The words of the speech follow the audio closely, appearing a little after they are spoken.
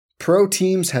Pro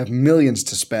teams have millions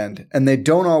to spend, and they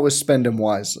don't always spend them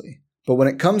wisely. But when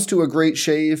it comes to a great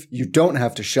shave, you don't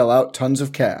have to shell out tons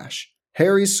of cash.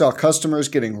 Harry's saw customers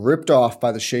getting ripped off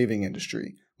by the shaving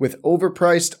industry, with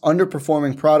overpriced,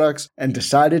 underperforming products, and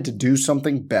decided to do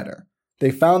something better. They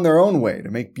found their own way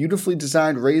to make beautifully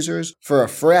designed razors for a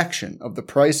fraction of the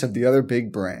price of the other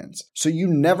big brands, so you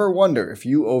never wonder if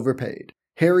you overpaid.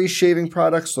 Harry's shaving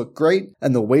products look great,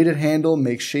 and the weighted handle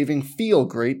makes shaving feel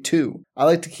great too. I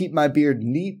like to keep my beard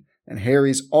neat, and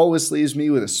Harry's always leaves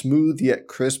me with a smooth yet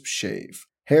crisp shave.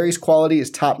 Harry's quality is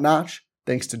top-notch,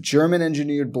 thanks to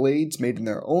German-engineered blades made in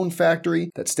their own factory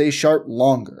that stay sharp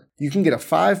longer. You can get a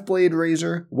 5-blade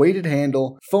razor, weighted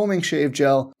handle, foaming shave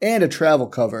gel, and a travel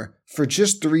cover for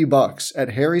just $3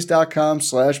 at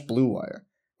harrys.com/bluewire.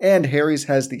 And Harry's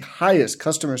has the highest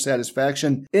customer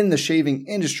satisfaction in the shaving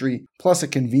industry, plus a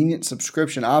convenient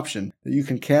subscription option that you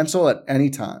can cancel at any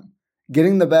time.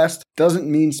 Getting the best doesn't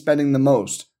mean spending the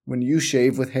most when you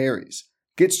shave with Harry's.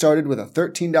 Get started with a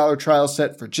 $13 trial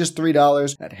set for just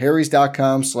 $3 at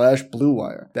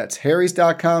harrys.com/bluewire. That's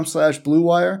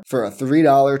harrys.com/bluewire for a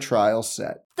 $3 trial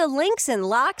set. The Links and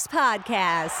Locks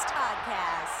Podcast.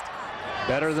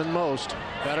 Better than most.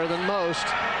 Better than most.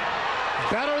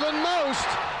 Better than most.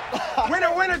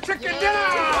 Winner, winner, chicken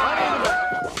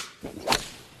dinner!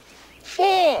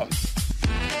 4.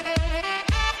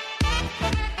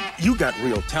 You got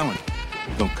real talent.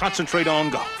 Don't concentrate on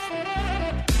golf.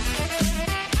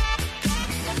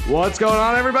 What's going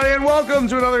on, everybody, and welcome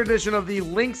to another edition of the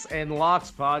Links and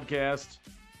Locks Podcast.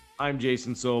 I'm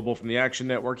Jason Sobel from the Action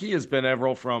Network. He is Ben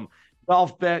Everill from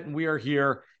Golf Bet, and we are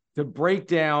here to break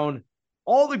down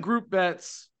all the group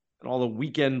bets and all the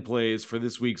weekend plays for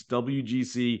this week's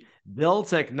WGC-Dell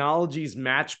Technologies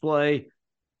match play.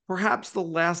 Perhaps the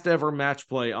last ever match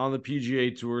play on the PGA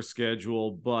Tour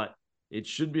schedule, but it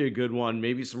should be a good one.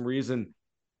 Maybe some reason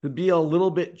to be a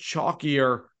little bit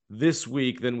chalkier this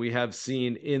week than we have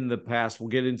seen in the past. We'll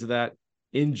get into that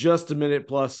in just a minute,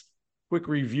 plus quick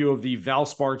review of the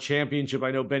Valspar Championship. I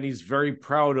know Benny's very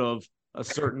proud of a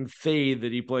certain fade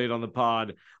that he played on the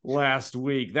pod last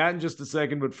week. That in just a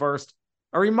second, but first,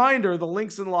 a reminder, the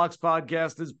Links and Locks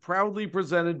Podcast is proudly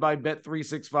presented by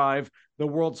Bet365, the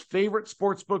world's favorite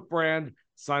sportsbook brand.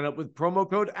 Sign up with promo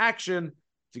code ACTION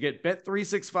to get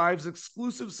Bet365's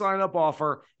exclusive sign-up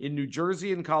offer in New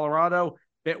Jersey and Colorado.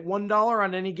 Bet $1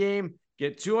 on any game,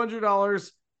 get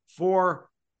 $200 for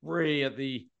free at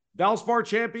the Valspar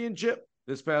Championship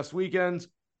this past weekend.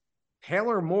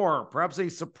 Taylor Moore, perhaps a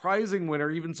surprising winner,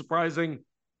 even surprising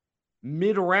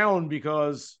mid-round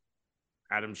because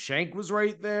Adam Schenk was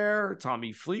right there,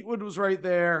 Tommy Fleetwood was right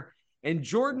there, and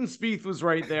Jordan Spieth was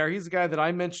right there. He's the guy that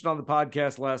I mentioned on the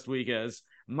podcast last week as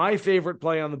my favorite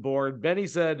play on the board. Benny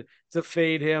said to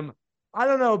fade him. I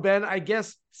don't know, Ben. I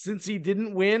guess since he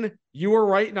didn't win, you were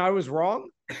right and I was wrong.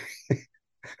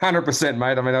 100%,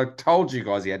 mate. I mean, I told you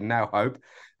guys he had no hope.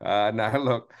 No,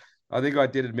 look, I think I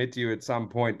did admit to you at some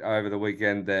point over the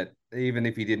weekend that even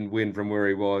if he didn't win from where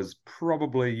he was,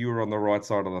 probably you were on the right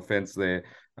side of the fence there.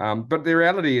 But the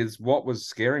reality is what was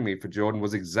scaring me for Jordan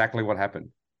was exactly what happened.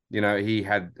 You know, he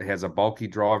has a bulky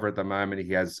driver at the moment.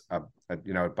 He has a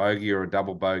bogey or a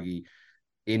double bogey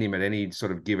in him at any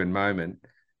sort of given moment.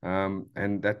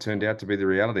 And that turned out to be the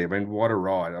reality. I mean, what a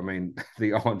ride. I mean,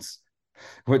 the odds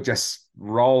were just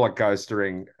roller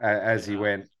coastering as he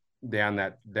went down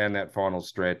that final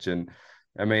stretch. And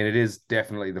I mean, it is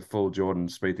definitely the full Jordan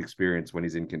Spieth experience when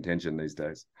he's in contention these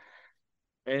days.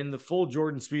 And the full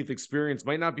Jordan Spieth experience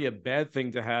might not be a bad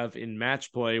thing to have in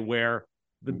match play where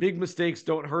the big mistakes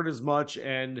don't hurt as much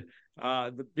and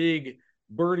the big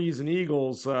birdies and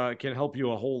eagles can help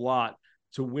you a whole lot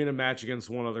to win a match against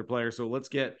one other player. So let's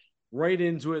get right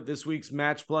into it. This week's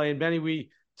match play. And Benny, we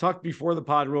talked before the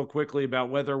pod real quickly about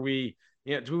whether do we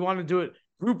want to do it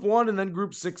group 1 and then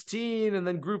group 16 and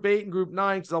then group 8 and group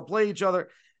 9 because they'll play each other.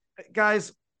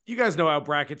 Guys, you guys know how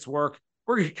brackets work.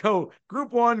 We're going to go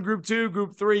group 1, group 2,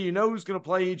 group 3. You know who's going to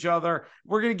play each other.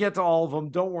 We're going to get to all of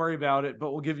them. Don't worry about it,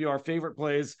 but we'll give you our favorite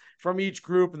plays from each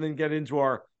group and then get into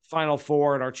our final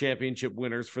 4 and our championship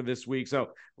winners for this week. So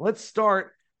let's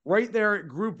start right there at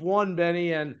group 1,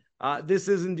 Benny. And this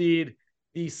is indeed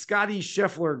the Scotty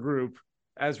Scheffler group,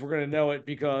 as we're going to know it,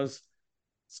 because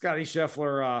Scotty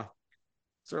Scheffler,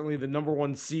 certainly the number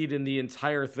 1 seed in the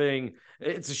entire thing.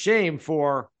 It's a shame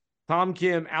for Tom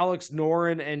Kim, Alex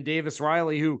Noren, and Davis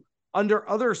Riley, who under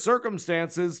other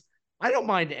circumstances, I don't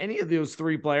mind any of those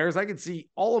 3 players. I could see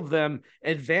all of them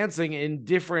advancing in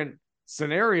different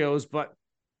scenarios, but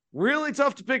really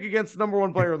tough to pick against the number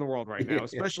 1 player in the world right now,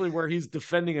 especially where he's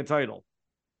defending a title.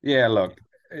 Yeah, look,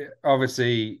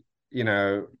 obviously, you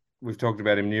know, we've talked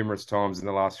about him numerous times in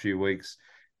the last few weeks.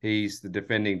 He's the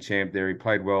defending champ there. He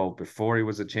played well before he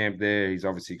was a champ there. He's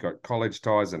obviously got college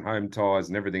ties and home ties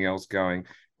and everything else going.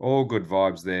 All good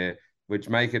vibes there, which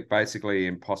make it basically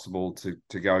impossible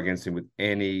to go against him with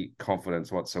any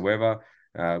confidence whatsoever.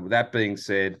 With that being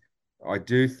said, I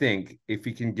do think if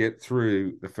he can get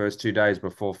through the first 2 days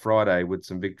before Friday with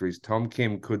some victories, Tom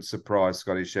Kim could surprise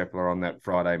Scotty Scheffler on that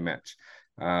Friday match.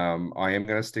 I am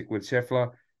going to stick with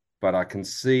Scheffler, but I can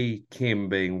see Kim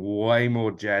being way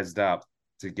more jazzed up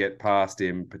to get past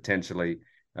him potentially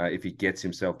if he gets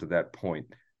himself to that point.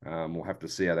 We'll have to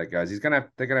see how that goes. They're going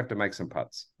to have to make some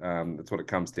putts. That's what it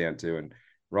comes down to. And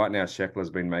right now,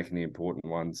 Scheffler's been making the important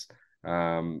ones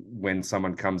when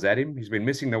someone comes at him. He's been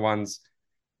missing the ones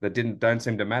that don't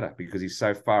seem to matter because he's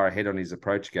so far ahead on his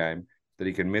approach game that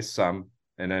he can miss some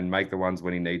and then make the ones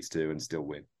when he needs to and still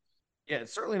win. Yeah,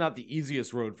 it's certainly not the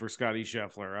easiest road for Scotty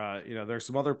Scheffler. There's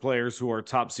some other players who are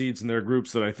top seeds in their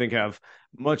groups that I think have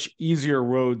much easier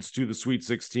roads to the Sweet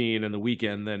 16 and the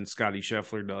weekend than Scotty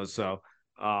Scheffler does. So,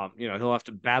 he'll have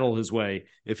to battle his way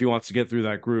if he wants to get through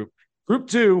that group. Group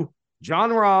 2, Jon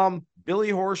Rahm,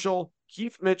 Billy Horschel,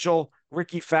 Keith Mitchell,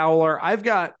 Ricky Fowler. I've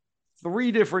got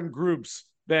 3 different groups,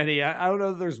 Benny. I don't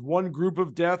know if there's one group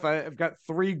of death. I've got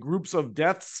 3 groups of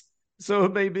deaths. So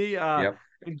maybe Yep.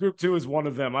 And group 2 is one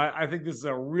of them. I think this is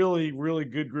a really, really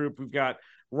good group. We've got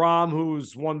Rahm,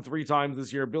 who's won 3 times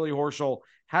this year. Billy Horschel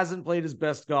hasn't played his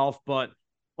best golf, but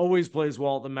always plays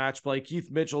well at the match play. Keith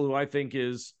Mitchell, who I think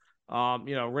is,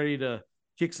 ready to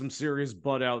kick some serious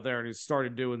butt out there, and he's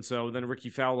started doing so. And then Ricky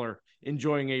Fowler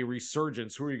enjoying a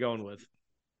resurgence. Who are you going with?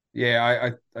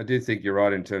 Yeah, I do think you're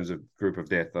right in terms of group of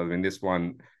death. I mean, this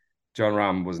one, Jon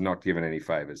Rahm was not given any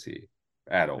favors here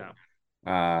at all.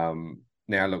 No.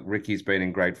 Now, look, Ricky's been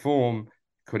in great form.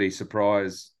 Could he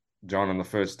surprise John on the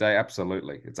first day?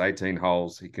 Absolutely. It's 18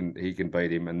 holes. He can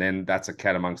beat him, and then that's a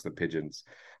cat amongst the pigeons.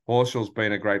 Horschel's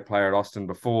been a great player at Austin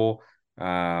before.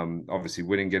 Obviously,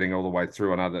 winning, getting all the way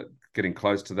through getting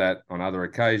close to that on other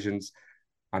occasions.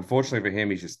 Unfortunately for him,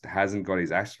 he just hasn't got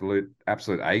his absolute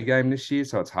A game this year,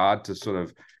 so it's hard to sort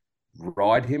of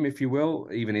ride him, if you will,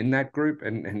 even in that group.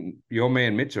 And your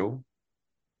man Mitchell,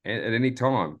 at any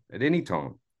time.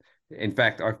 In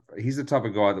fact, he's the type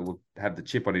of guy that will have the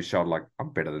chip on his shoulder, like,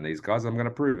 I'm better than these guys. I'm going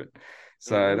to prove it.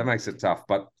 So that makes it tough.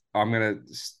 But I'm going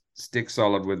to stick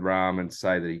solid with Rahm and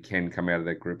say that he can come out of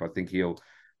that group. I think he'll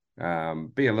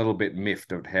be a little bit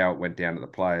miffed of how it went down to the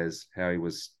players, how he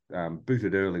was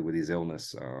booted early with his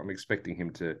illness. I'm expecting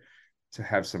him to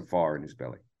have some fire in his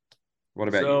belly. What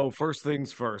about you? So first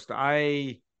things first,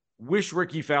 I wish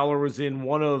Ricky Fowler was in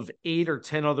one of 8 or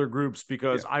 10 other groups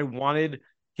because I wanted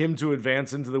him to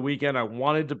advance into the weekend. I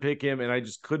wanted to pick him, and I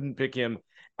just couldn't pick him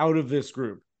out of this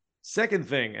group. Second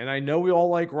thing, and I know we all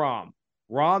like Rahm.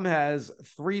 Rahm has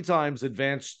 3 times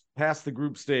advanced past the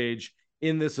group stage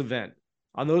in this event.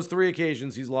 On those 3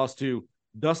 occasions, he's lost to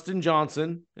Dustin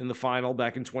Johnson in the final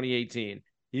back in 2018.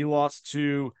 He lost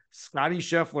to Scotty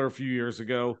Scheffler a few years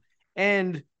ago,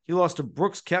 and he lost to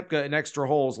Brooks Koepka in extra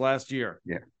holes last year.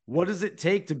 Yeah. What does it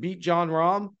take to beat Jon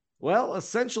Rahm? Well,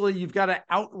 essentially, you've got to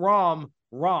out-Rahm.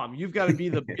 You've got to be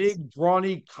the big,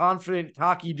 brawny, confident,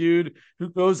 cocky dude who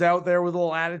goes out there with a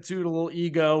little attitude, a little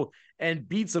ego, and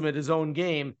beats him at his own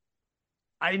game.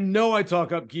 I know I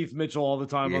talk up Keith Mitchell all the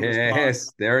time on this podcast.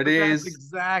 Yes, there it is. That's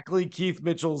exactly Keith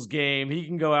Mitchell's game. He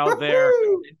can go out there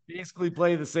and basically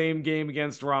play the same game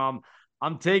against Rahm.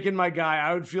 I'm taking my guy.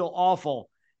 I would feel awful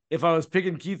if I was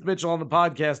picking Keith Mitchell on the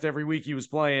podcast every week he was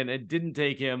playing and didn't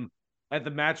take him at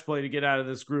the match play to get out of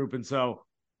this group. And so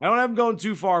I don't have him going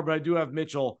too far, but I do have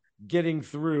Mitchell getting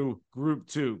through group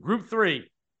 2. Group 3,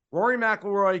 Rory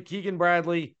McIlroy, Keegan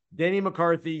Bradley, Denny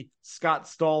McCarthy, Scott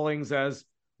Stallings. As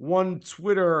one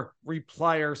Twitter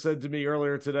replier said to me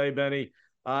earlier today, Benny,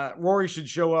 Rory should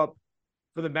show up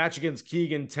for the match against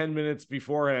Keegan 10 minutes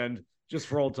beforehand, just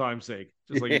for old time's sake,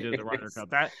 just like he did the Ryder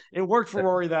Cup. It worked for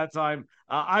Rory that time.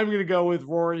 I'm going to go with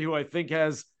Rory, who I think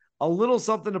has a little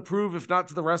something to prove, if not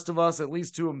to the rest of us, at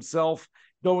least to himself,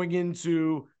 going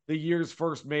into the year's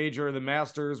first major, the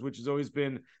Masters, which has always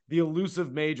been the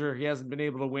elusive major he hasn't been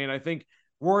able to win. I think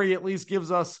Rory at least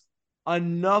gives us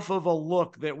enough of a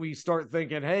look that we start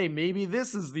thinking, hey, maybe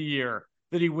this is the year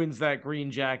that he wins that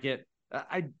green jacket.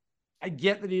 I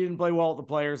get that he didn't play well with the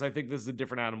Players. I think this is a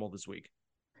different animal this week.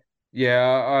 Yeah,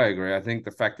 I agree. I think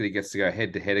the fact that he gets to go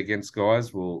head-to-head against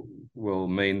guys will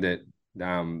mean that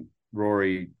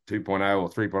Rory 2.0 or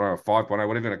 3.0 or 5.0,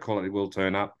 whatever you're going to call it, will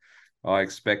turn up. I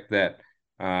expect that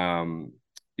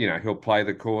he'll play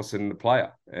the course and the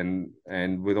player. And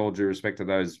with all due respect to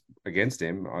those against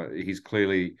him, he's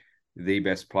clearly the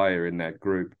best player in that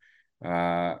group.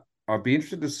 I'd be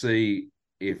interested to see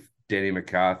if Denny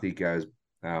McCarthy goes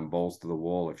balls to the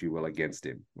wall, if you will, against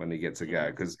him when he gets a go,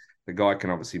 because the guy can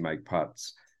obviously make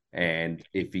putts. And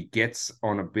if he gets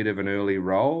on a bit of an early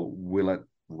roll, will it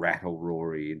rattle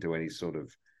Rory into any sort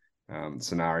of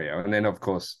scenario? And then, of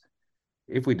course,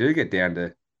 if we do get down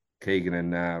to Keegan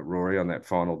and Rory on that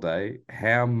final day,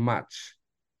 how much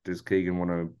does Keegan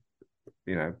want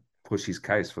to, push his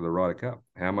case for the Ryder Cup?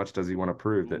 How much does he want to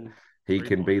prove that he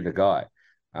can be the guy?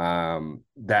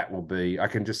 That will be. I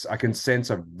can sense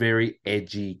a very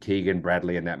edgy Keegan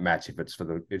Bradley in that match if it's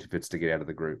to get out of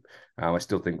the group. I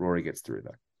still think Rory gets through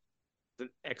though. It's an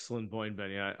excellent point,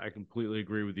 Benny. I completely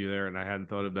agree with you there, and I hadn't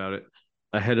thought about it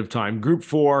ahead of time. Group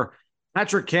 4: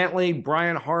 Patrick Cantlay,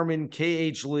 Brian Harman,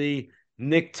 KH Lee,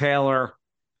 Nick Taylor.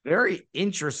 Very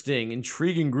interesting,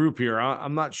 intriguing group here.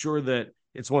 I'm not sure that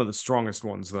it's one of the strongest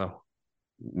ones, though.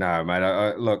 No,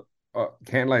 mate. Look,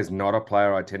 Cantlay is not a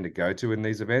player I tend to go to in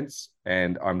these events,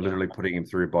 and I'm literally putting him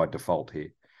through by default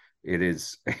here. It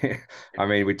is, I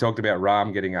mean, we talked about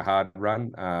Rahm getting a hard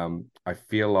run. I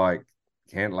feel like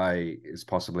Cantlay is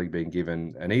possibly being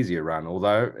given an easier run,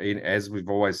 although, as we've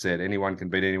always said, anyone can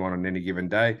beat anyone on any given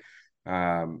day.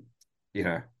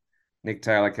 Nick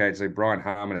Taylor, KJ, Brian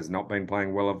Harman has not been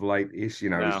playing well of late-ish. He's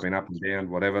been up and down,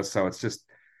 whatever. So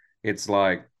it's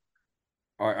like,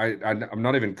 I'm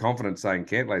not even confident saying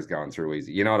Cantlay's going through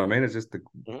easy. You know what I mean? It's just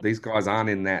these guys aren't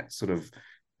in that sort of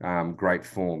great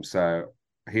form. So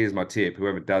here's my tip.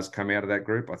 Whoever does come out of that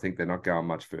group, I think they're not going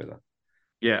much further.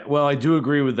 Yeah, well, I do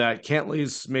agree with that.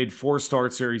 Cantlay's made 4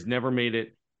 starts here. He's never made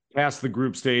it past the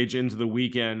group stage into the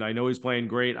weekend. I know he's playing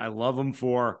great. I love him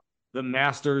for the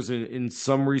Masters in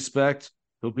some respect.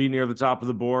 He'll be near the top of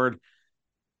the board.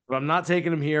 But I'm not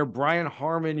taking him here. Brian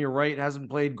Harman, you're right, hasn't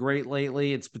played great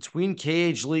lately. It's between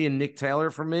KH Lee and Nick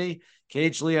Taylor for me.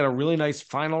 KH Lee had a really nice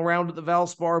final round at the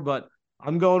Valspar, but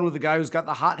I'm going with the guy who's got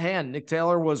the hot hand. Nick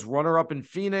Taylor was runner-up in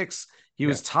Phoenix. He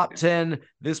was top 10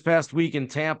 this past week in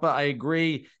Tampa. I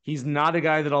agree. He's not a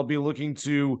guy that I'll be looking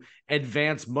to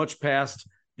advance much past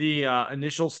the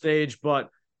initial stage, but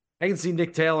I can see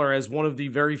Nick Taylor as one of the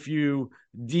very few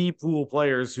D pool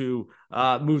players who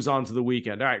moves on to the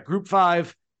weekend. All right, Group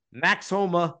 5. Max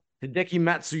Homa, Hideki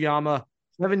Matsuyama,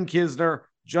 Kevin Kisner,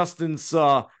 Justin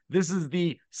Suh. This is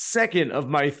the second of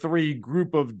my 3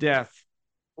 group of death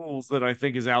pools that I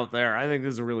think is out there. I think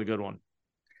this is a really good one.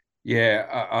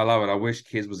 Yeah, I love it. I wish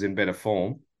Kiz was in better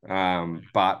form,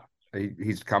 but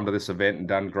he's come to this event and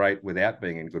done great without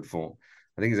being in good form.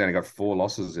 I think he's only got 4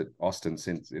 losses at Austin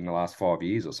since in the last 5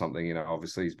 years or something.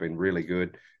 Obviously he's been really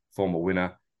good, former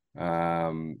winner.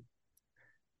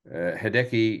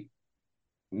 Hideki,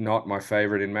 not my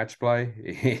favorite in match play.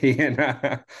 He and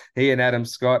Adam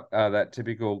Scott are that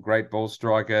typical great ball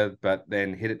striker, but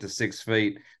then hit it to 6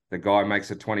 feet. The guy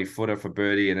makes a 20-footer for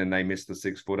birdie, and then they miss the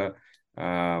 6-footer.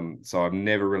 So I'm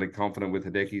never really confident with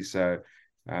Hideki. So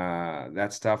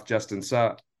that's tough. Justin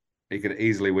Suh, he could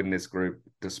easily win this group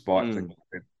despite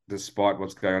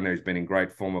what's going on there. He's been in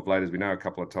great form of late, as we know, a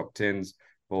couple of top 10s.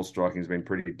 Ball striking has been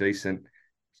pretty decent.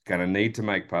 He's going to need to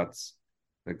make putts.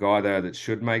 The guy, though, that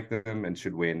should make them and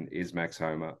should win is Max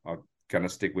Homa. I'm going to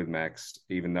stick with Max,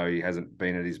 even though he hasn't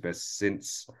been at his best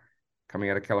since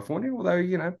coming out of California. Although,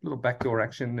 a little backdoor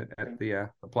action at the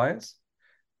Players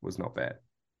was not bad.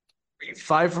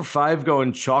 5 for 5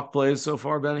 going chalk plays so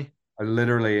far, Benny? I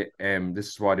literally am. This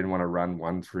is why I didn't want to run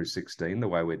 1 through 16 the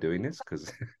way we're doing this,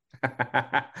 because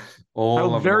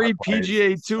all of very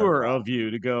PGA Tour of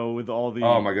you to go with all the.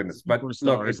 Oh my goodness! But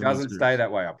look, it doesn't stay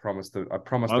that way. I promise. The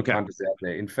punters out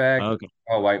there. In fact,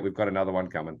 oh wait, we've got another one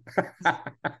coming,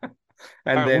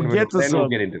 and then we'll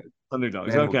get into it.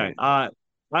 Underdogs. Okay.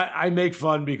 I make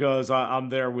fun because I'm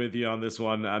there with you on this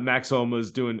one. Max Homa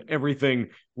is doing everything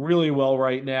really well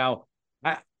right now.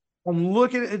 I'm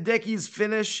looking at Hideki's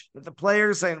finish with the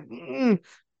players saying,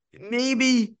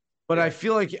 maybe, but I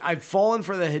feel like I've fallen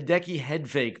for the Hideki head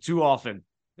fake too often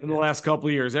in the last couple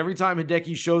of years. Every time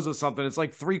Hideki shows us something, it's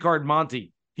like 3-card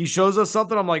Monty. He shows us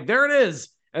something, I'm like, there it is.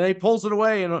 And he pulls it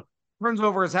away and turns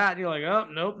over his hat, and you're like, oh,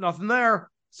 nope, nothing there.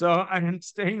 So I'm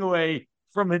staying away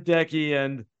from Hideki,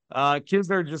 and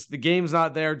Kisner, just the game's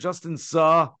not there. Justin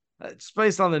Suh, just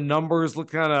based on the numbers,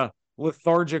 looked kind of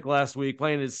lethargic last week,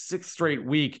 playing his 6th straight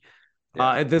week.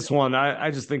 At this one,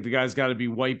 I just think the guy's got to be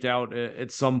wiped out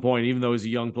at some point, even though he's a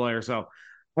young player. So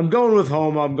I'm going with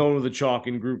Homa. I'm going with the chalk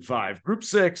in Group 5. Group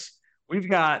 6, we've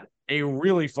got a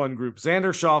really fun group.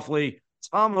 Xander Schauffele,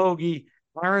 Tom Hoge,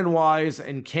 Aaron Wise,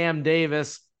 and Cam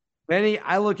Davis. Benny,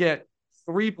 I look at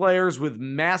 3 players with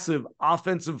massive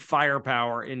offensive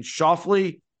firepower in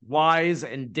Schauffele, Wise,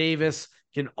 and Davis,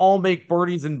 can all make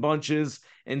birdies in bunches.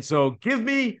 And so give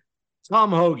me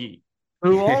Tom Hoagie,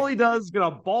 who all he does is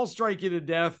gonna ball strike you to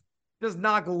death, just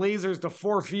knock lasers to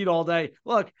 4 feet all day.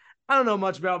 Look, I don't know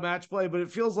much about match play, but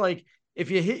it feels like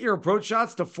if you hit your approach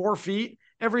shots to 4 feet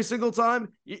every single time,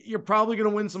 you're probably going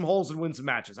to win some holes and win some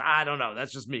matches. I don't know.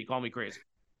 That's just me. Call me crazy.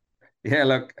 Yeah,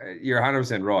 look, you're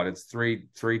 100% right. It's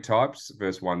three types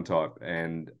versus one type,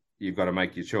 and you've got to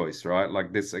make your choice, right?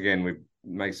 Like this, again, we've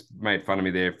made fun of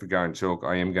me there for going chalk.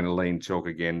 I am going to lean chalk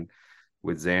again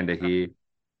with Xander here,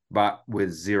 but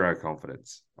with zero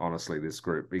confidence, honestly, this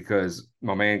group, because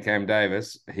my man Cam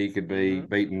Davis, he could be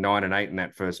beaten 9-8 in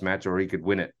that first match, or he could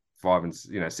win it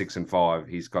 6-5.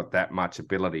 He's got that much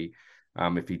ability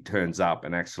if he turns up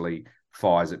and actually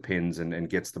fires at pins and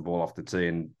gets the ball off the tee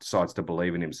and decides to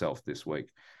believe in himself this week.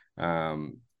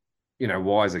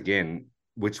 Wise again,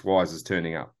 which Wise is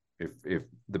turning up? If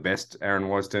the best Aaron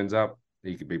Wise turns up,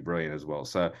 he could be brilliant as well.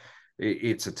 So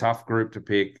it's a tough group to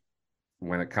pick.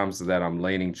 When it comes to that, I'm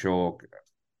leaning chalk.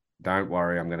 Don't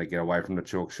worry, I'm going to get away from the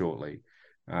chalk shortly.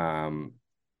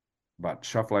 But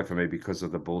Schauffele for me, because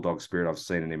of the bulldog spirit I've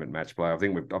seen in him at match play. I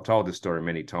think I've told this story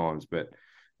many times, but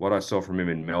what I saw from him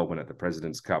in Melbourne at the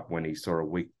President's Cup when he saw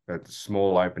a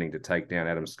small opening to take down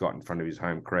Adam Scott in front of his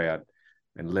home crowd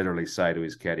and literally say to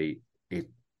his caddy,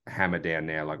 hammer down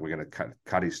now, like we're going to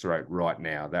cut his throat right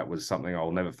now. That was something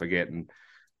I'll never forget. And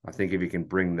I think if he can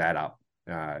bring that up,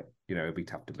 it'll be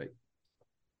tough to beat.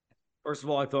 First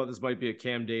of all, I thought this might be a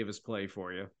Cam Davis play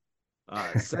for you.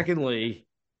 Secondly,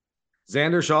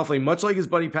 Xander Schauffele, much like his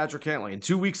buddy Patrick Cantlay, and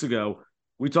 2 weeks ago,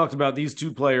 we talked about these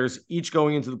two players each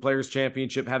going into the Players'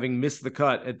 Championship having missed the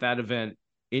cut at that event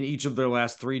in each of their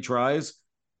last 3 tries.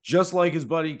 Just like his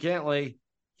buddy Cantlay,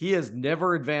 he has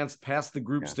never advanced past the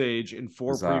group stage in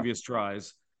 4 previous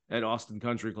tries at Austin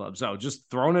Country Club. So just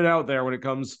throwing it out there when it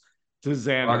comes to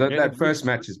Xander. That first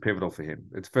match is pivotal for him.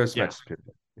 It's first match is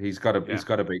pivotal. He's got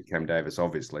to beat Cam Davis,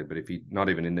 obviously. But if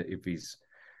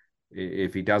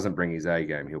he doesn't bring his A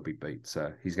game, he'll be beat.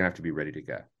 So he's going to have to be ready to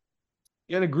go.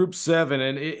 In a group 7,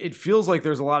 and it feels like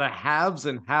there's a lot of haves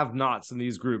and have-nots in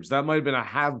these groups. That might have been a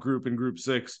have group in group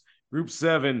 6. Group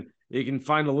 7, you can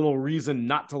find a little reason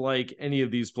not to like any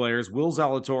of these players. Will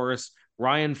Zalatoris,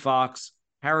 Ryan Fox,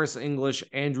 Harris English,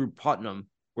 Andrew Putnam.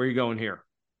 Where are you going here?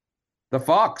 The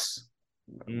Fox.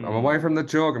 I'm away from the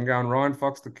chalk. I'm going Ryan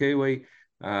Fox, the Kiwi.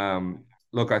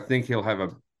 Look, I think he'll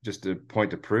have just a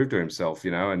point to prove to himself,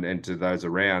 and to those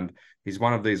around. He's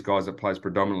one of these guys that plays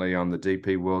predominantly on the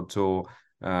DP World Tour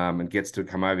and gets to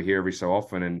come over here every so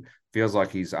often and feels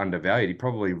like he's undervalued. He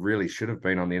probably really should have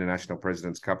been on the International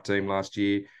President's Cup team last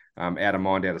year. Out of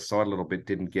mind, out of sight a little bit,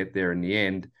 didn't get there in the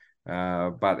end.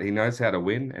 But he knows how to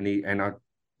win, and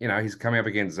he's coming up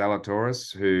against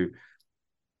Zalatoris, who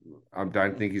I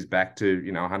don't think he's back to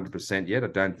 100% yet. I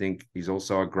don't think he's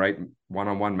also a great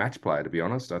one-on-one match player, to be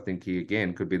honest. I think he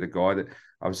again could be the guy that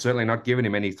I'm certainly not giving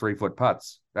him any 3-foot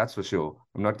putts. That's for sure.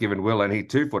 I'm not giving Will any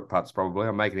 2-foot putts. Probably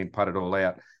I'm making him putt it all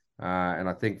out. And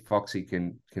I think Foxy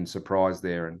can surprise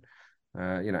there. And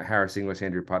Harris English,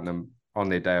 Andrew Putnam on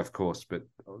their day, of course, but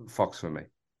Fox for me.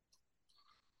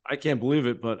 I can't believe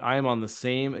it, but I am on the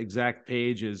same exact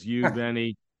page as you,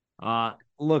 Benny.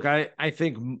 Look, I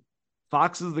think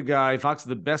Fox is the guy. Fox is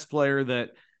the best player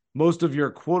that most of your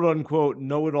quote unquote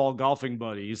know-it-all golfing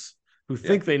buddies who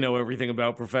think they know everything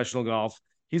about professional golf.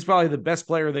 He's probably the best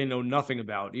player they know nothing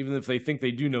about, even if they think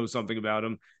they do know something about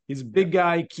him. He's a big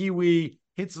guy, Kiwi,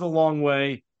 hits it a long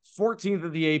way, 14th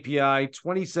at the API,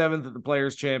 27th at the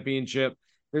Players' Championship.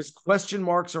 There's question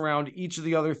marks around each of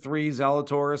the other 3,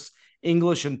 Zalatoris,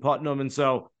 English, and Putnam. And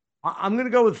so I'm going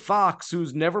to go with Fox,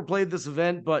 who's never played this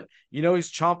event, but,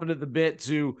 he's chomping at the bit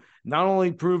to not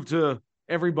only prove to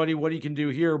everybody what he can do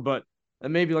here, but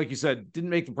maybe, like you said, didn't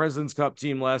make the President's Cup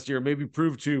team last year, maybe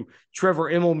prove to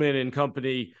Trevor Immelman and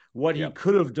company what he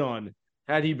could have done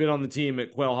had he been on the team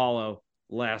at Quail Hollow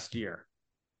last year.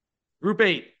 Group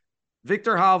 8,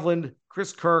 Victor Hovland,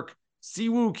 Chris Kirk,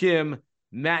 Siwoo Kim,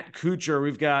 Matt Kuchar.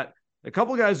 We've got a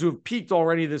couple guys who have peaked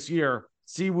already this year.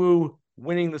 Siwoo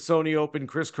winning the Sony Open,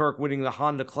 Chris Kirk winning the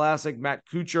Honda Classic, Matt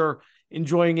Kuchar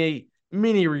enjoying a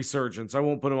mini resurgence. I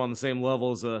won't put him on the same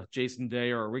level as a Jason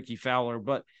Day or a Ricky Fowler,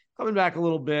 but coming back a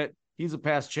little bit. He's a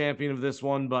past champion of this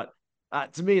one, but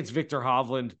to me, it's Victor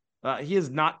Hovland. He has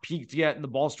not peaked yet, and the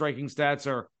ball striking stats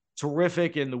are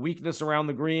terrific, and the weakness around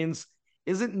the greens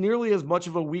isn't nearly as much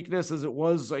of a weakness as it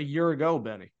was a year ago,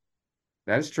 Benny.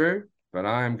 That is true, but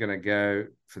I am going to go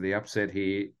for the upset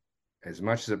here. As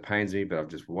much as it pains me, but I've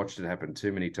just watched it happen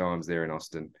too many times there in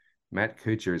Austin. Matt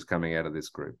Kuchar is coming out of this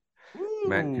group. Ooh.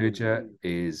 Matt Kuchar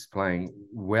is playing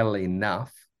well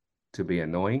enough to be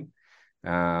annoying.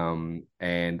 And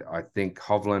I think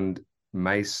Hovland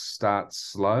may start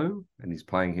slow and he's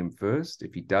playing him first.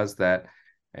 If he does that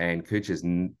and Cooch is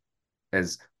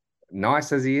as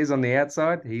nice as he is on the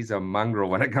outside, he's a mongrel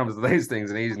when it comes to these things,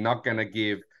 and he is not going to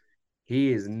give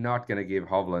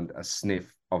Hovland a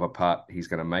sniff of a putt. He's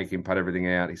going to make him putt everything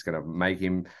out. He's going to make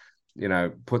him,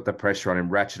 put the pressure on him,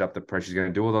 ratchet up the pressure. He's going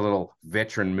to do all the little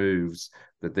veteran moves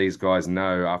that these guys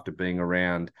know after being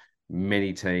around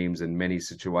many teams and many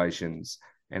situations.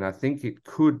 And I think it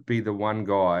could be the one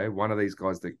of these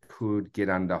guys that could get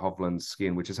under Hovland's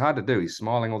skin, which is hard to do. He's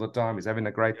smiling all the time. He's having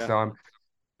a great time.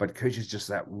 But Cooch is just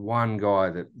that one guy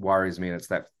that worries me, and it's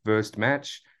that first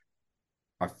match.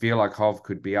 I feel like Hov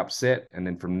could be upset, and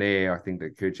then from there, I think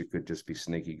that Cooch could just be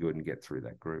sneaky good and get through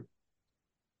that group.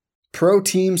 Pro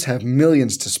teams have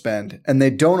millions to spend, and they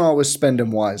don't always spend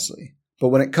them wisely. But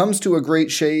when it comes to a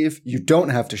great shave, you don't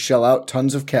have to shell out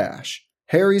tons of cash.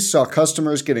 Harry's saw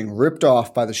customers getting ripped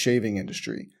off by the shaving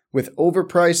industry with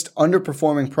overpriced,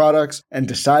 underperforming products and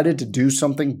decided to do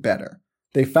something better.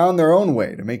 They found their own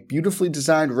way to make beautifully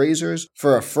designed razors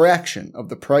for a fraction of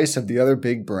the price of the other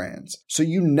big brands, so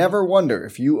you never wonder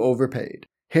if you overpaid.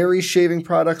 Harry's shaving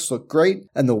products look great,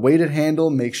 and the weighted handle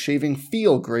makes shaving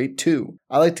feel great too.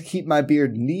 I like to keep my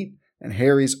beard neat, and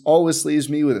Harry's always leaves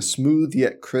me with a smooth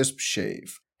yet crisp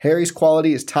shave. Harry's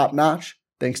quality is top-notch,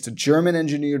 thanks to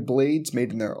German-engineered blades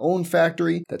made in their own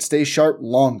factory that stay sharp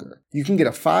longer. You can get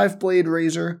a 5-blade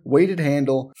razor, weighted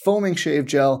handle, foaming shave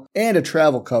gel, and a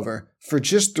travel cover for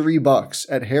just $3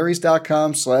 at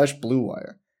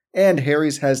harrys.com/bluewire. And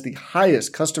Harry's has the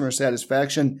highest customer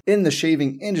satisfaction in the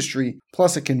shaving industry,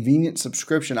 plus a convenient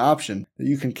subscription option that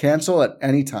you can cancel at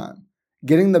any time.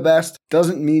 Getting the best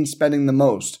doesn't mean spending the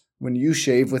most when you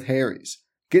shave with Harry's.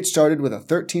 Get started with a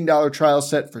 $13 trial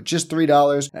set for just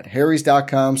 $3 at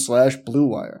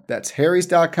harrys.com/bluewire. That's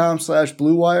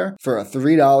harrys.com/bluewire for a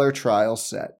 $3 trial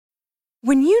set.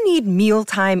 When you need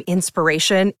mealtime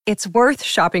inspiration, it's worth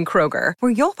shopping Kroger,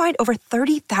 where you'll find over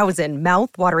 30,000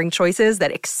 mouth-watering choices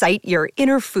that excite your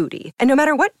inner foodie. And no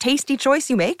matter what tasty choice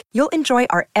you make, you'll enjoy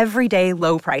our everyday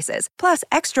low prices, plus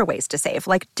extra ways to save,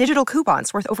 like digital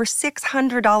coupons worth over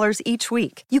 $600 each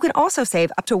week. You can also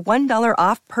save up to $1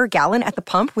 off per gallon at the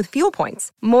pump with fuel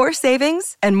points. More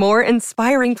savings and more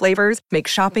inspiring flavors make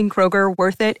shopping Kroger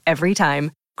worth it every time.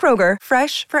 Kroger,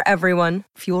 fresh for everyone.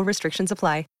 Fuel restrictions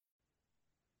apply.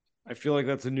 I feel like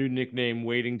that's a new nickname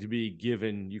waiting to be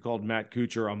given. You called Matt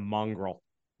Kuchar a mongrel.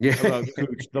 Yeah. How about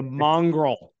Cooch, the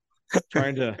mongrel,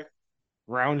 trying to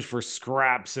round for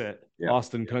scraps at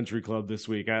Austin Country Club this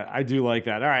week. I do like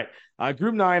that. All right.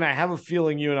 Group 9, I have a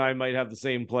feeling you and I might have the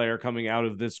same player coming out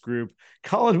of this group.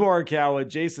 Colin Morikawa,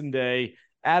 Jason Day,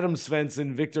 Adam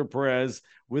Svensson, Victor Perez.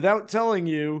 Without telling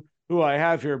you who I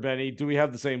have here, Benny, do we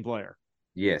have the same player?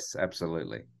 Yes,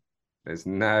 absolutely. There's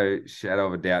no shadow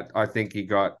of a doubt. I think he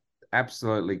got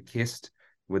absolutely kissed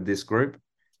with this group.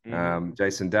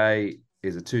 Jason Day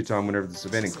is a 2-time winner of this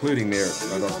event, including there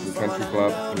at Austin Country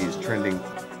Club. He is trending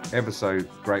ever so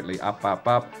greatly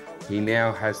up. He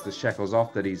now has the shackles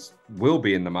off that will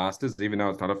be in the Masters, even though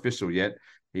it's not official yet.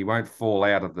 He won't fall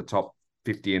out of the top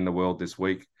 50 in the world this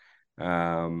week.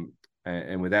 And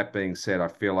with that being said, I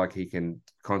feel like he can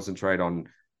concentrate on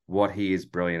what he is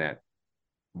brilliant at.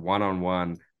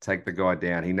 One-on-one, take the guy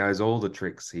down. He knows all the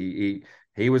tricks.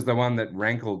 He was the one that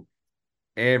rankled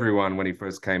everyone when he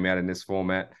first came out in this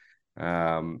format.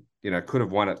 Could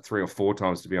have won it 3 or 4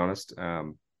 times, to be honest.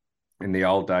 In the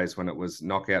old days when it was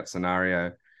knockout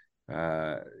scenario,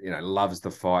 loves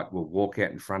the fight, will walk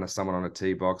out in front of someone on a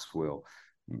tee box, will,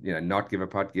 not give a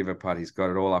putt, give a putt. He's got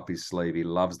it all up his sleeve. He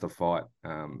loves the fight.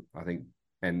 I think,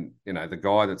 and, the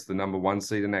guy that's the number 1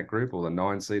 seed in that group, or the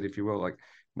 9 seed, if you will, like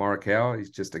Morikawa, he's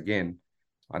just, again,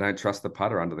 I don't trust the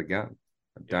putter under the gun.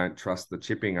 I don't trust the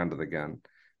chipping under the gun.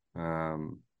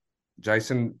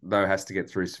 Jason, though, has to get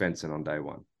through Svensson on day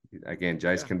 1. Again,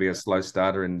 Jason can be a slow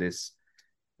starter in this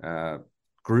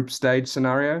group stage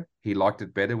scenario. He liked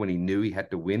it better when he knew he had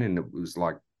to win, and it was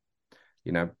like,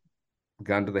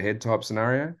 gun to the head type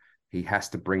scenario. He has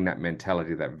to bring that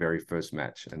mentality to that very first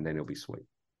match, and then he'll be sweet.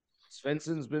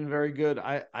 Svensson's been very good.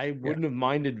 I wouldn't have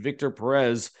minded Victor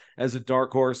Perez as a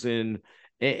dark horse in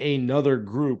another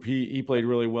group. He played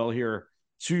really well here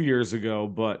 2 years ago,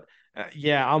 but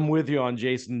I'm with you on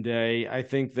Jason Day. I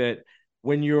think that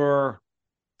when you're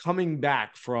coming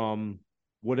back from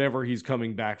whatever he's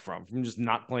coming back from just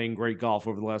not playing great golf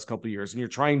over the last couple of years, and you're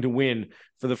trying to win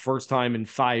for the first time in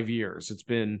 5 years. It's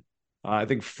been, I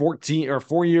think 4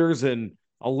 years and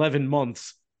 11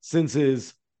 months since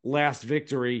his last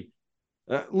victory.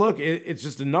 Look, it's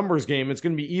just a numbers game. It's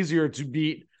going to be easier to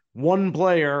beat one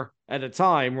player at a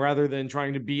time rather than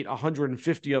trying to beat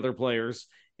 150 other players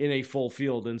in a full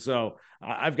field. And so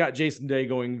I've got Jason Day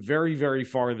going very, very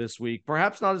far this week.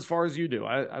 Perhaps not as far as you do.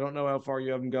 I don't know how far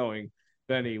you have him going,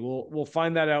 Benny. We'll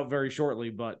find that out very shortly,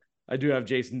 but I do have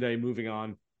Jason Day moving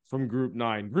on from Group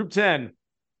 9. Group 10,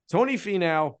 Tony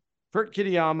Finau, Kurt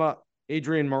Kitayama,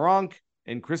 Adrian Moronk,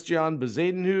 and Christian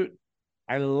Bezuidenhout.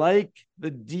 I like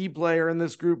the D player in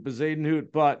this group,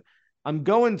 Bezuidenhout, but I'm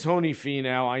going Tony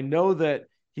Finau. I know that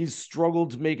he's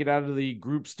struggled to make it out of the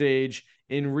group stage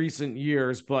in recent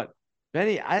years, but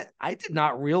Benny, I did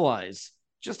not realize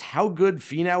just how good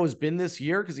Finau has been this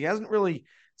year, because he hasn't really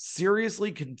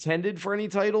seriously contended for any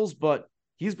titles, but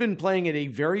he's been playing at a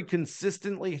very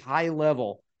consistently high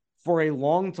level for a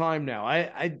long time now.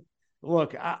 I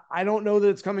don't know that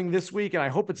it's coming this week, and I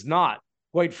hope it's not.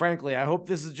 Quite frankly, I hope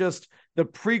this is just the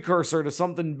precursor to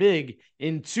something big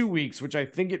in 2 weeks, which I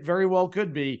think it very well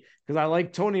could be, because I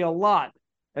like Tony a lot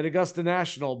at Augusta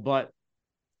National, but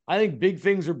I think big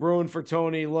things are brewing for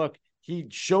Tony. Look, he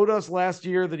showed us last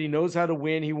year that he knows how to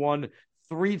win. He won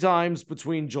 3 times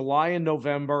between July and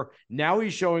November. Now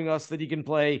he's showing us that he can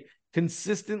play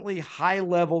consistently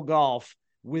high-level golf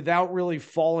without really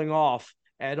falling off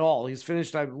at all. He's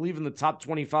finished, I believe, in the top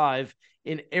 25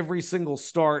 in every single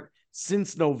start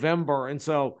since November. And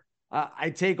so I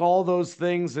take all those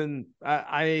things, and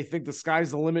I think the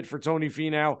sky's the limit for Tony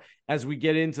Finau as we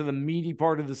get into the meaty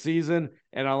part of the season,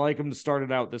 and I like him to start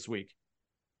it out this week.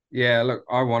 Yeah, look,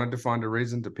 I wanted to find a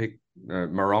reason to pick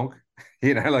Moronk,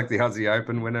 like the Aussie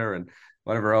Open winner and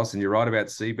whatever else. And you're right about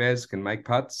Seabass can make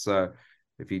putts. So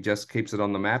if he just keeps it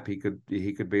on the map, he could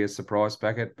be a surprise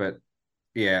packet. But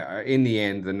yeah, in the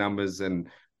end, the numbers and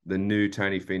the new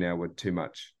Tony Finau were too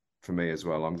much for me as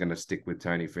well. I'm going to stick with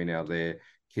Tony Finau there.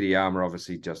 Kitayama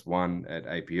obviously just won at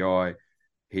API.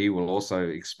 He will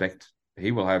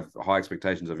have high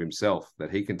expectations of himself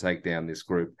that he can take down this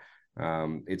group.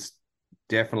 It's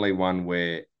definitely one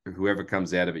where whoever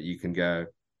comes out of it, you can go,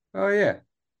 oh yeah,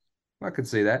 I could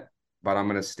see that. But I'm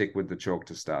going to stick with the chalk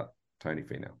to start, Tony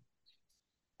Finau.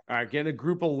 All right, getting to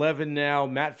Group 11 now.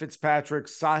 Matt Fitzpatrick,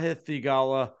 Sahith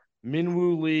Theegala,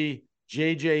 Minwoo Lee,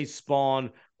 JJ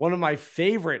Spawn. One of my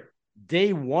favorite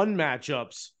day one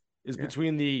matchups is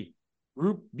between the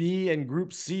Group B and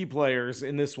Group C players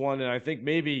in this one, and I think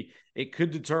maybe it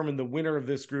could determine the winner of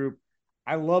this group.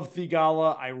 I love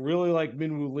Theegala. I really like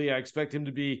Minwoo Lee. I expect him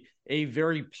to be a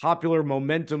very popular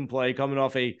momentum play coming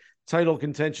off a title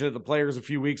contention at the Players a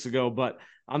few weeks ago, but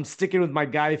I'm sticking with my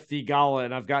guy Theegala,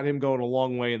 and I've got him going a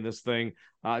long way in this thing.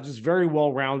 Just very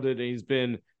well-rounded, and he's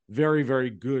been very,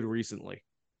 very good recently.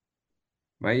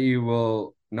 Mate, you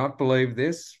will not believe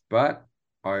this, but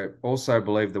I also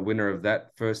believe the winner of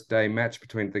that first day match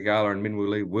between Theegala and Minwoo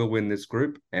Lee will win this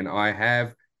group, and I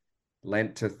have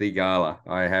lent to Theegala.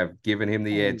 I have given him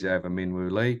the edge over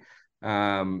Minwoo Lee.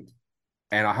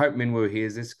 And I hope Minwoo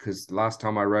hears this, because last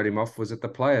time I wrote him off was at the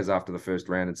Players after the first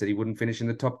round and said he wouldn't finish in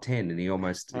the top 10, and he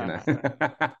almost,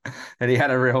 and he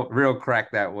had a real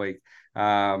crack that week.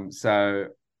 So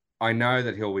I know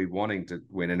that he'll be wanting to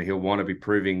win, and he'll want to be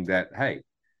proving that, hey,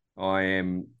 I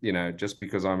am, just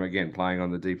because I'm, again, playing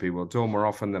on the DP World Tour more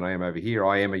often than I am over here,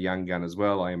 I am a young gun as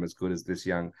well. I am as good as this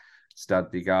young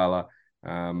stud Theegala.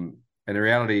 And the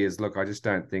reality is, look, I just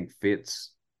don't think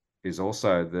Fitz is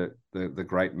also the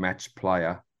great match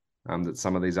player that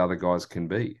some of these other guys can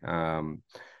be.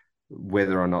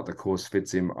 Whether or not the course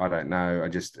fits him, I don't know.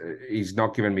 He's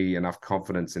not given me enough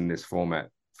confidence in this format,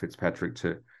 Fitzpatrick,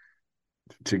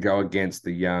 to go against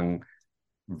the young,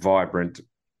 vibrant,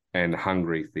 and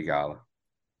hungry Theegala.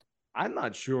 I'm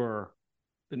not sure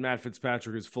that Matt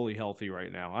Fitzpatrick is fully healthy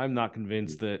right now. I'm not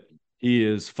convinced that he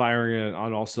is firing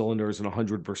on all cylinders and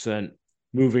 100%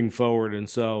 moving forward. And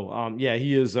so,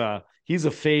 he is he's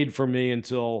a fade for me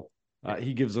until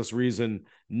he gives us reason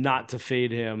not to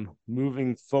fade him.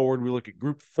 Moving forward, we look at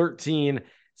Group 13,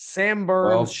 Sam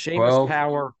Burns, Seamus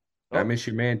Power. I miss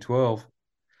your man, 12.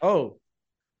 Oh,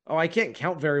 I can't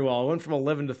count very well. I went from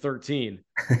 11 to 13.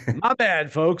 My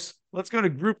bad, folks. Let's go to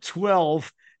Group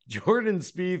 12. Jordan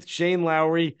Spieth, Shane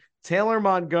Lowry, Taylor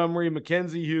Montgomery,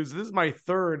 Mackenzie Hughes. This is my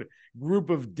third group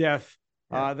of death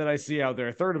that I see out there.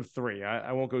 A third of 3.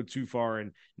 I won't go too far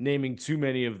in naming too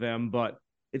many of them, but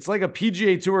it's like a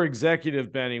PGA Tour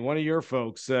executive, Benny. One of your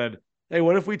folks said, hey,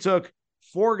 what if we took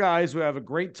 4 guys who have a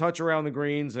great touch around the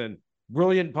greens and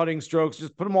brilliant putting strokes,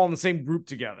 just put them all in the same group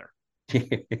together?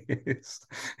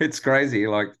 It's crazy.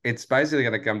 Like, it's basically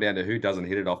going to come down to who doesn't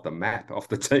hit it off the map, off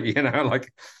the tee, like,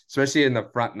 especially in the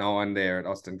front 9 there at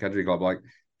Austin Country Club. Like,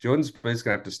 Jordan Spieth's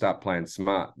going to have to start playing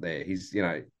smart there. He's,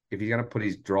 if he's going to put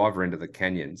his driver into the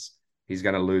canyons, he's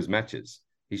going to lose matches.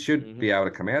 He should be able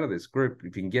to come out of this group.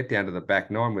 If he can get down to the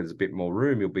back 9 where there's a bit more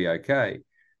room, he'll be okay.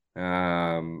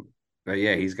 But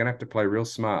yeah, he's going to have to play real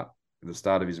smart at the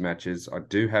start of his matches. I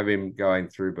do have him going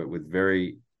through, but with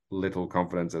very little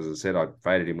confidence. As I said, I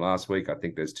faded him last week. I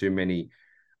think there's too many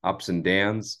ups and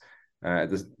downs.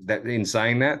 In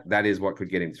saying that, that is what could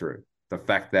get him through. The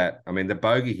fact that, I mean, the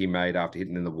bogey he made after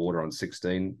hitting in the water on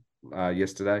 16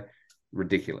 yesterday,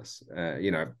 ridiculous.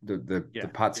 The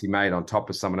putts he made on top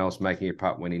of someone else making a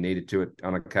putt when he needed to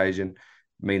on occasion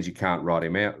means you can't write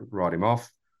him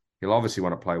off. He'll obviously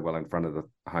want to play well in front of the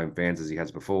home fans as he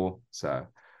has before. So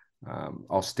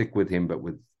I'll stick with him, but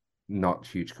with not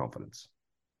huge confidence.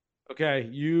 Okay,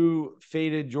 you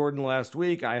faded Jordan last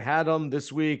week. I had him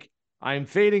this week. I'm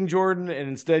fading Jordan and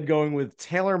instead going with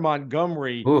Taylor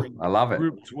Montgomery. Ooh, I love it.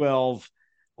 Group 12.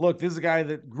 Look, this is a guy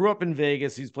that grew up in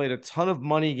Vegas. He's played a ton of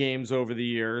money games over the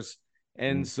years.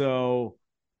 And so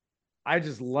I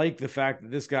just like the fact that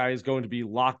this guy is going to be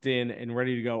locked in and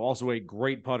ready to go. Also a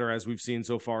great putter, as we've seen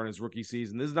so far in his rookie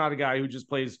season. This is not a guy who just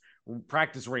plays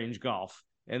practice range golf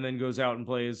and then goes out and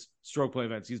plays stroke play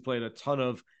events. He's played a ton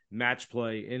of match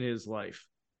play in his life.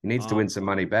 He needs to win some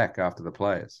money back after the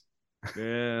Players.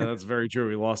 Yeah, that's very true.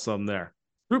 We lost some there.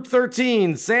 Group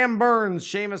 13, Sam Burns,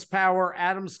 Seamus Power,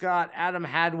 Adam Scott, Adam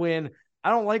Hadwin. I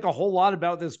don't like a whole lot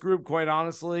about this group, quite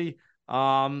honestly. There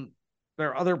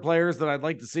are other players that I'd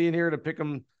like to see in here to pick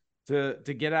them to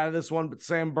get out of this one, but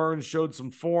Sam Burns showed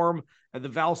some form at the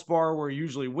Valspar where he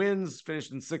usually wins,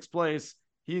 finished in 6th place.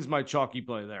 He's my chalky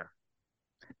play there.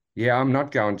 Yeah, I'm not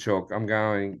going chalk. I'm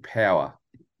going Power,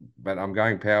 but I'm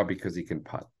going Power because he can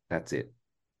putt. That's it.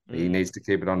 He needs to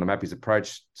keep it on the map. His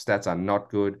approach stats are not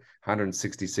good,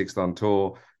 166th on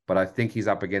tour, but I think he's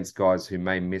up against guys who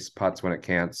may miss putts when it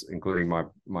counts, including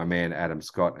my man Adam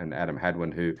Scott and Adam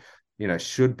Hadwin, who,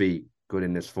 should be good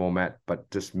in this format,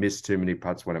 but just miss too many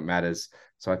putts when it matters.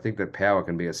 So I think that Power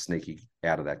can be a sneaky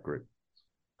out of that group.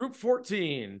 Group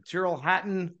 14, Tyrrell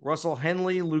Hatton, Russell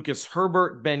Henley, Lucas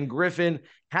Herbert, Ben Griffin.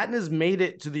 Hatton has made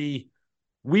it to the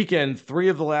weekend 3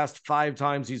 of the last 5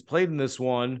 times he's played in this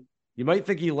one. You might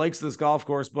think he likes this golf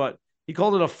course, but he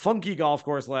called it a funky golf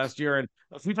course last year. And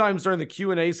a few times during the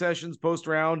Q&A sessions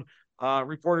post-round,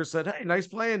 reporters said, "Hey, nice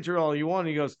playing, Tyrrell. You won." And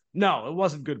he goes, "No, it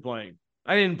wasn't good playing.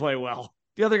 I didn't play well.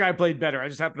 The other guy played better. I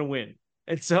just happened to win."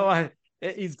 And so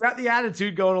he's got the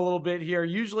attitude going a little bit here.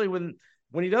 Usually when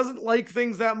he doesn't like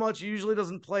things that much, he usually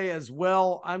doesn't play as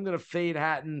well. I'm going to fade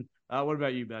Hatton. What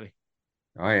about you, Betty?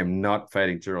 I am not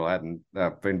fading Tyrrell Hatton.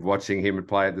 I've been watching him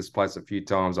play at this place a few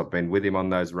times. I've been with him on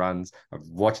those runs. I've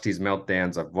watched his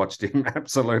meltdowns. I've watched him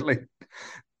absolutely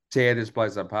tear this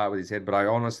place apart with his head. But I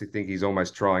honestly think he's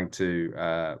almost trying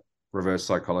to reverse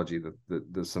psychology,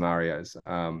 the scenarios.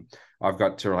 I've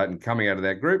got Tyrrell Hatton coming out of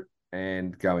that group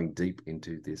and going deep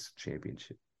into this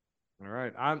championship. All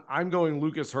right. I'm going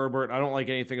Lucas Herbert. I don't like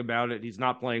anything about it. He's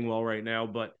not playing well right now,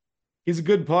 but he's a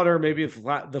good putter. Maybe if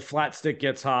the flat stick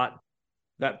gets hot,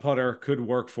 that putter could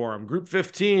work for him. Group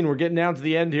 15, we're getting down to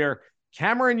the end here.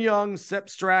 Cameron Young, Sepp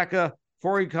Straka,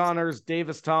 Corey Connors,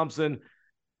 Davis Thompson.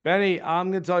 Benny, I'm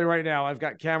going to tell you right now, I've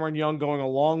got Cameron Young going a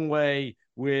long way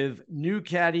with new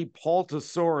caddy Paul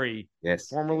Tesori, yes,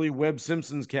 formerly Webb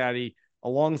Simpson's caddy,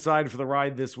 alongside for the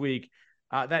ride this week.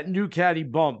 That new caddy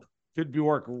bump could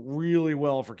work really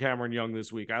well for Cameron Young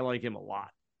this week. I like him a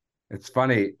lot. It's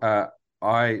funny.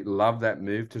 I love that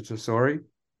move to Tesori,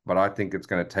 but I think it's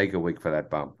going to take a week for that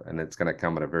bump, and it's going to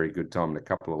come at a very good time in a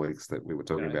couple of weeks that we were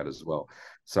talking about as well.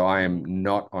 So I am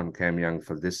not on Cam Young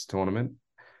for this tournament.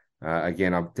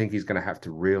 Again, I think he's going to have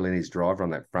to reel in his driver on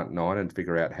that front 9 and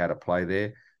figure out how to play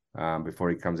there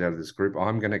before he comes out of this group.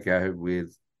 I'm going to go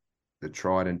with the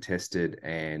tried and tested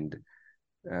and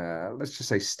let's just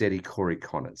say steady Corey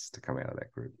Connors to come out of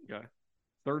that group. Okay.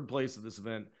 3rd place at this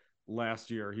event last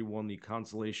year. He won the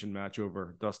consolation match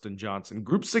over Dustin Johnson.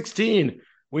 Group 16.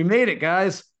 We made it,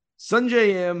 guys.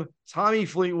 Sungjae M, Tommy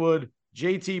Fleetwood,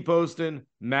 JT Poston,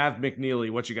 Mav McNeely.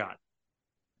 What you got?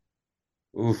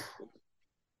 Oof.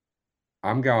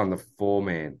 I'm going the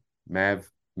 4-man, Mav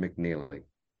McNeely,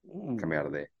 come out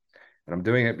of there. And I'm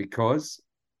doing it because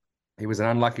he was an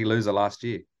unlucky loser last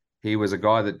year. He was a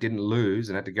guy that didn't lose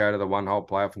and had to go to the 1-hole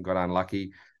playoff and got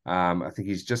unlucky. I think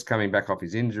he's just coming back off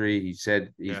his injury. He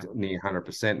said he's near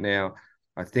 100% now.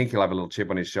 I think he'll have a little chip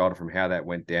on his shoulder from how that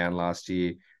went down last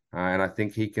year. And I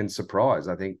think he can surprise.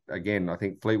 I think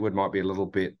Fleetwood might be a little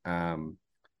bit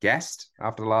gassed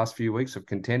after the last few weeks of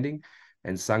contending.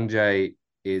 And Sungjae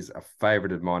is a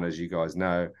favorite of mine, as you guys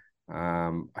know.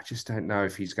 I just don't know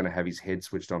if he's going to have his head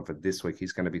switched on for this week.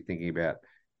 He's going to be thinking about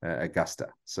Augusta.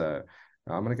 So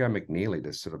I'm going to go McNeely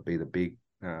to sort of be the big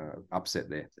upset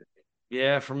there.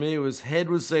 Yeah, for me, it was head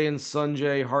was saying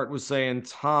Sungjae, heart was saying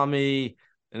Tommy.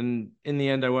 And in the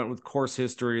end, I went with course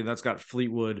history, and that's got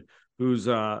Fleetwood, who's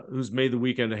made the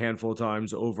weekend a handful of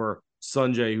times, over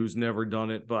Sanjay, who's never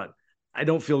done it. But I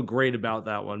don't feel great about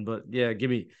that one. But yeah, give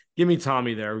me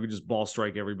Tommy there. We could just ball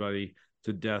strike everybody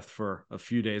to death for a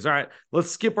few days. All right, let's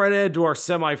skip right ahead to our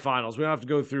semifinals. We don't have to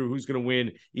go through who's going to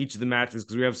win each of the matches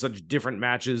because we have such different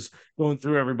matches going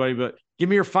through everybody. But give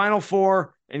me your final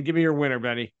four and give me your winner,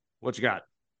 Benny. What you got?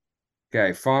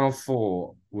 Okay, final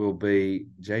four will be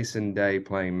Jason Day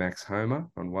playing Max Homer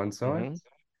on one side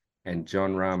and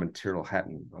John Rahm and Tyrrell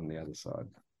Hatton on the other side.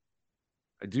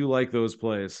 I do like those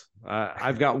plays.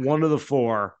 I've got one of the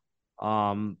four,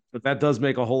 but that does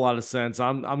make a whole lot of sense.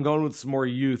 I'm going with some more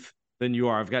youth than you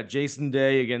are. I've got Jason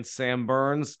Day against Sam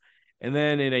Burns, and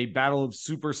then in a battle of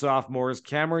super sophomores,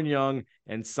 Cameron Young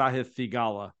and Sahith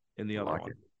Theegala in the other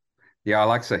one. Yeah, I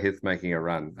like Sahith making a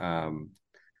run.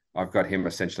 I've got him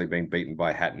essentially being beaten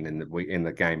by Hatton in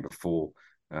the game before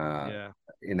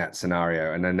in that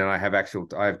scenario. And then I have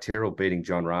Tyrrell beating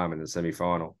John Rahm in the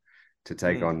semi-final to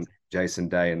take on Jason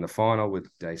Day in the final, with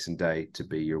Jason Day to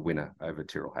be your winner over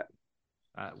Tyrrell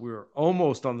Hatton. We're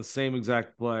almost on the same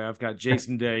exact play. I've got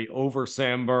Jason Day over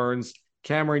Sam Burns,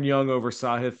 Cameron Young over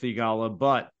Sahith Theegala,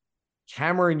 but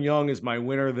Cameron Young is my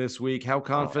winner this week. How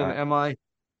confident am I?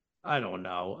 I don't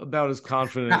know. About as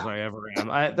confident as I ever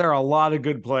am. There are a lot of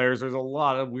good players. There's a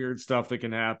lot of weird stuff that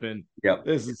can happen. Yep.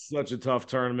 This is such a tough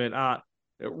tournament.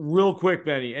 Real quick,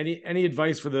 Benny, any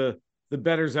advice for the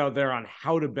bettors out there on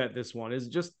how to bet this one? Is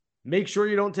just make sure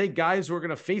you don't take guys who are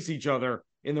going to face each other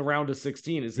in the round of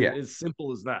 16. Is it as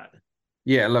simple as that?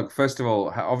 Yeah, look, first of all,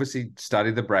 obviously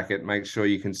study the bracket. Make sure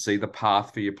you can see the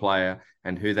path for your player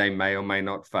and who they may or may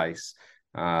not face.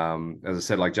 As I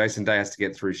said, like Jason Day has to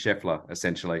get through Scheffler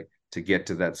essentially to get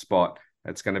to that spot.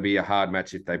 It's going to be a hard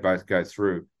match if they both go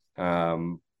through.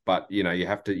 But you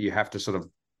have to sort of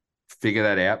figure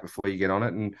that out before you get on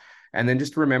it. And then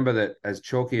just remember that as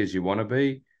chalky as you want to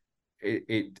be,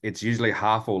 it's usually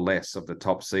half or less of the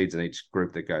top seeds in each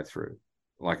group that go through.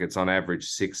 Like it's on average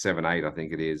 6, 7, 8, I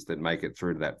think it is, that make it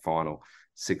through to that final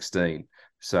 16.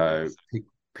 So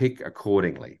pick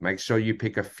accordingly. Make sure you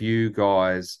pick a few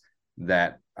guys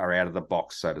that are out of the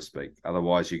box, so to speak.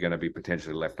 Otherwise, you're going to be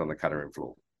potentially left on the cutting room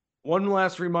floor. One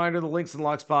last reminder, the Links and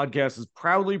Locks podcast is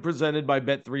proudly presented by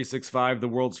Bet365, the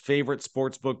world's favorite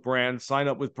sportsbook brand. Sign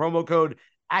up with promo code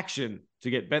ACTION to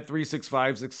get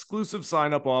Bet365's exclusive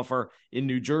sign-up offer in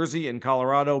New Jersey and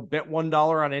Colorado. Bet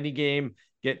 $1 on any game,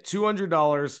 get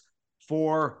 $200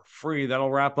 for free.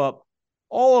 That'll wrap up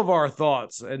all of our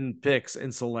thoughts and picks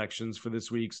and selections for this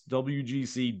week's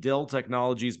WGC-Dell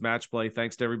Technologies match play.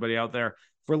 Thanks to everybody out there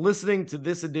for listening to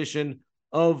this edition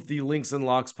of the Links and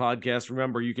Locks podcast.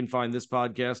 Remember, you can find this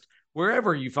podcast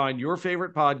wherever you find your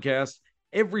favorite podcast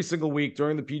every single week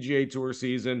during the PGA Tour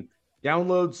season.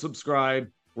 Download, subscribe,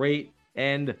 rate,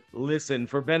 and listen.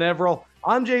 For Ben Everill,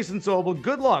 I'm Jason Sobel.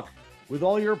 Good luck with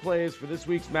all your plays for this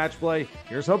week's match play.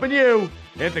 Here's hoping you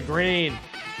hit the green.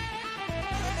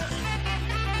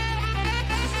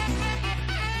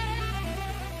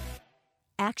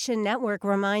 Action Network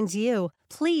reminds you,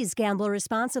 please gamble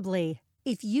responsibly.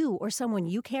 If you or someone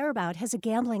you care about has a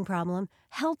gambling problem,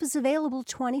 help is available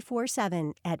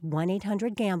 24/7 at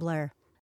 1-800-GAMBLER.